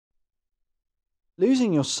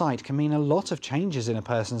Losing your sight can mean a lot of changes in a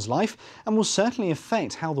person's life and will certainly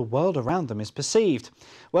affect how the world around them is perceived.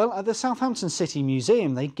 Well, at the Southampton City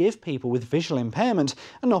Museum, they give people with visual impairment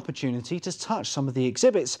an opportunity to touch some of the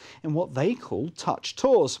exhibits in what they call touch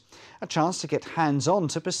tours. A chance to get hands-on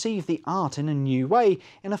to perceive the art in a new way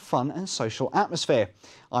in a fun and social atmosphere.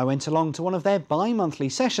 I went along to one of their bi-monthly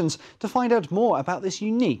sessions to find out more about this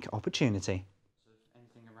unique opportunity.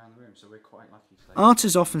 Art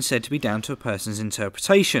is often said to be down to a person's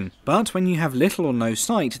interpretation, but when you have little or no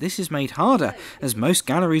sight, this is made harder, as most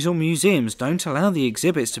galleries or museums don't allow the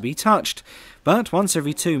exhibits to be touched. But once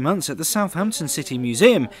every 2 months at the Southampton City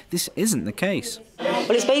Museum, this isn't the case.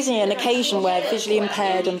 Well, it's basically an occasion where visually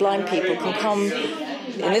impaired and blind people can come,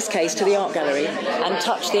 in this case, to the art gallery and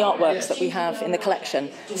touch the artworks that we have in the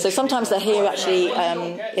collection. So sometimes they're here actually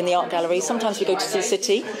in the art gallery, sometimes we go to the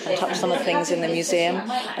city and touch some of the things in the museum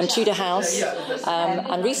and Tudor House,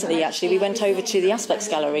 and recently actually we went over to the Aspects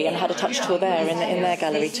Gallery and had a touch tour there in their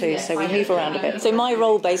gallery too, so we move around a bit. So my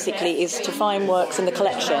role basically is to find works in the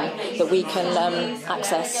collection that we can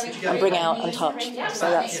access and bring out and touch.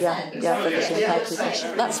 So that's, for visually impaired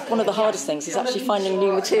people. That's one of the hardest things, is actually finding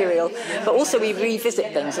new material, but also we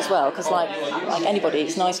revisit things as well, because like anybody,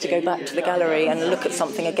 it's nice to go back to the gallery and look at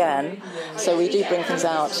something again. So we do bring things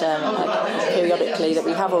out periodically that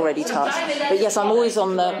we have already touched. But yes, I'm always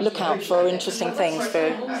on the lookout for interesting things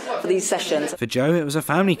for these sessions. For Jo, it was a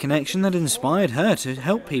family connection that inspired her to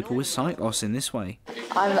help people with sight loss in this way.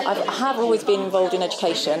 I have always been involved in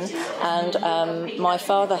education, and my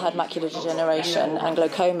father had macular degeneration and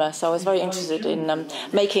glaucoma, so I was very interested in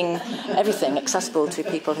making everything accessible to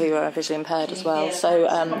people who are visually impaired as well. So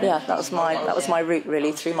that was my route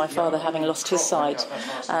really, through my father having lost his sight,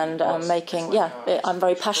 and I'm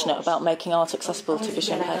very passionate about making art accessible to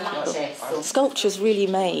visually impaired people. Sculpture is really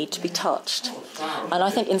made to be touched, and I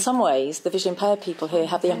think in some ways the visually impaired people here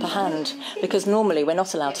have the upper hand, because normally we're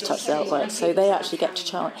not allowed to touch the artwork, so they actually get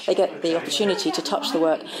the opportunity to touch the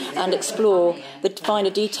work and explore the finer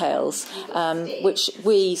details, which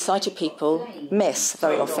we sighted people miss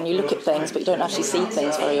very often. You look at things but you don't actually see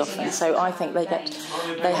things very often, so I think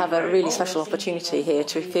they have a really special opportunity here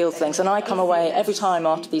to feel things, and I come away every time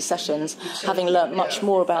after these sessions having learnt much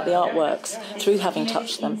more about the artworks through having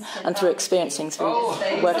touched them and through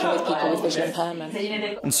working with people with visual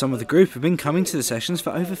impairment. And some of the group have been coming to the sessions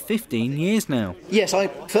for over 15 years now. Yes, I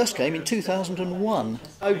first came in 2001.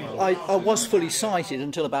 I was fully sighted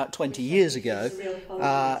until about 20 years ago.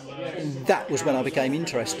 That was when I became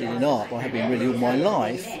interested in art. I have been really all my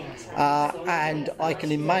life, and I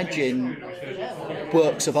can imagine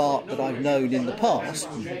works of art that I've known in the past,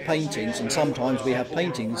 paintings, and sometimes we have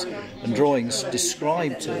paintings and drawings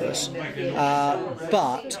described to us,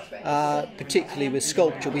 but particularly with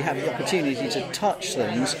sculpture we have the opportunity to touch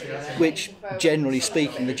things which, generally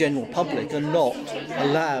speaking, the general public are not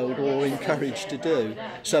allowed or encouraged to do.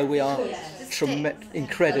 So we are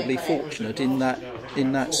incredibly fortunate in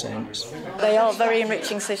that sense. They are very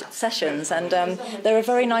enriching sessions, and they're a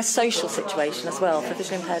very nice social situation as well for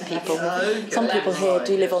visually impaired people. Some people here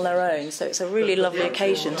do live on their own, so it's a really lovely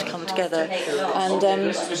occasion to come together, and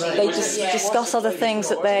they just discuss other things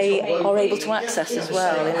that they are able to access as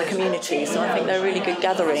well in the community. So I think they're really good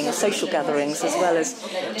gatherings, social gatherings, as well as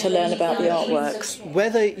to learn about the artworks.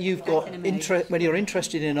 Whether whether you're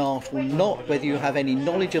interested in art or not, whether you have any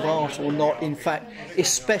knowledge of art or not, in fact,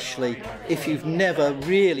 especially if you've never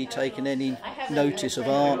really taken any notice of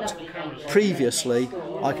art previously,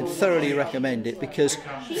 I can thoroughly recommend it, because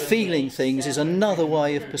feeling things is another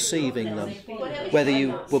way of perceiving them, whether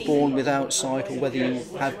you were born without sight or whether you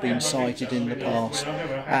have been sighted in the past,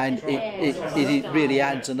 and it really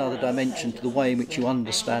adds another dimension to the way in which you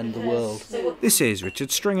understand the world. This is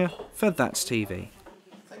Richard Stringer for That's TV.